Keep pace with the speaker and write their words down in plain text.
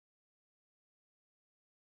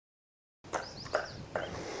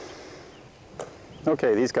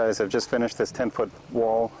Okay, these guys have just finished this 10-foot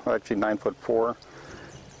wall, actually 9'4".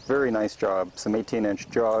 Very nice job. Some 18-inch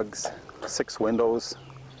jogs, 6 windows,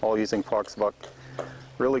 all using Fox Buck.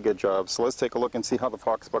 Really good job. So let's take a look and see how the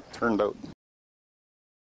Fox Buck turned out.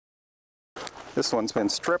 This one's been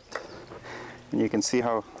stripped, and you can see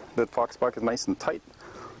how the Fox Buck is nice and tight.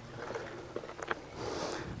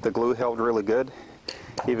 The glue held really good,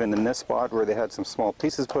 even in this spot where they had some small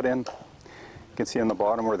pieces put in. You can see on the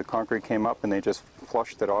bottom where the concrete came up and they just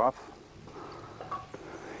flushed it off.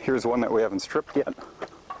 Here's one that we haven't stripped yet.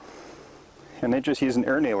 And they just used an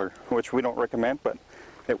air nailer, which we don't recommend, but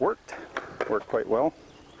it worked. Worked quite well.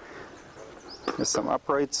 There's some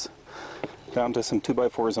uprights, down to some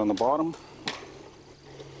 2x4s on the bottom.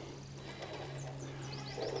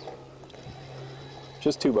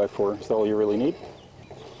 Just 2x4 is all you really need.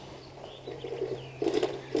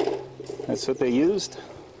 That's what they used.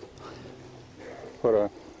 Put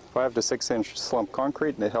a 5 to 6 inch slump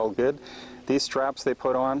concrete and it held good. These straps they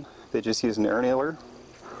put on, they just use an air nailer.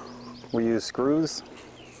 We use screws.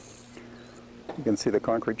 You can see the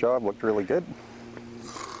concrete job looked really good.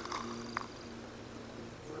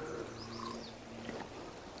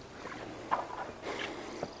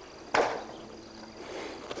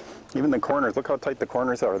 Even the corners, look how tight the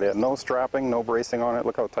corners are. They had no strapping, no bracing on it.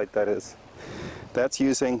 Look how tight that is. That's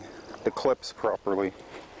using the clips properly,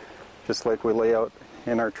 just like we lay out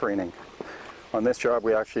in our training. On this job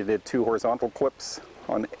we actually did 2 horizontal clips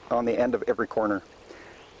on the end of every corner,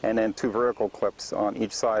 and then 2 vertical clips on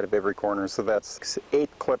each side of every corner. So that's 8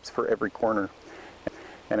 clips for every corner,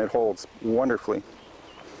 and it holds wonderfully.